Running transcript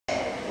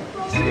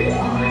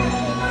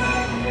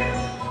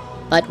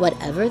But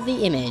whatever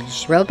the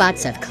image,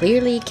 robots have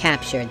clearly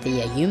captured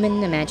the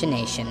human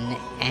imagination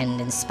and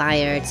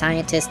inspired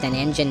scientists and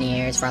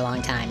engineers for a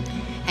long time.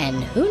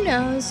 And who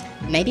knows,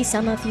 maybe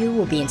some of you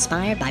will be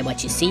inspired by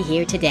what you see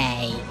here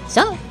today.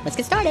 So, let's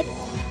get started.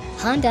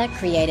 Honda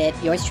created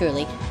Yours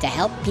Truly to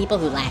help people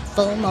who lack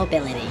full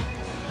mobility.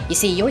 You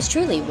see, Yours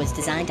Truly was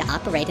designed to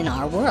operate in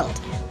our world,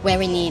 where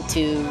we need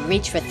to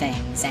reach for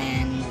things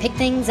and pick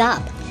things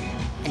up,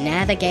 and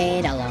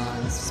navigate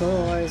along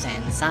floors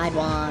and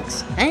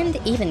sidewalks, and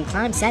even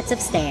climb sets of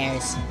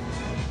stairs.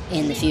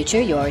 In the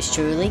future, Yours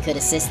Truly could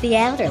assist the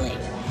elderly,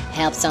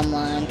 help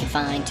someone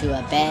confined to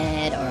a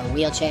bed or a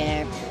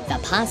wheelchair. The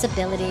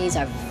possibilities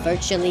are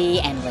virtually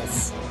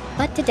endless.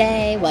 But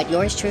today, what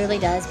Yours Truly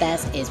does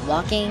best is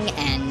walking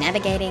and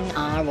navigating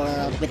our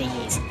world with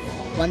ease.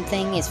 One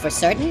thing is for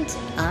certain,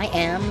 I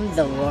am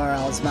the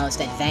world's most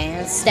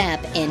advanced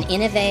step in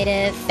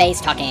innovative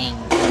face talking.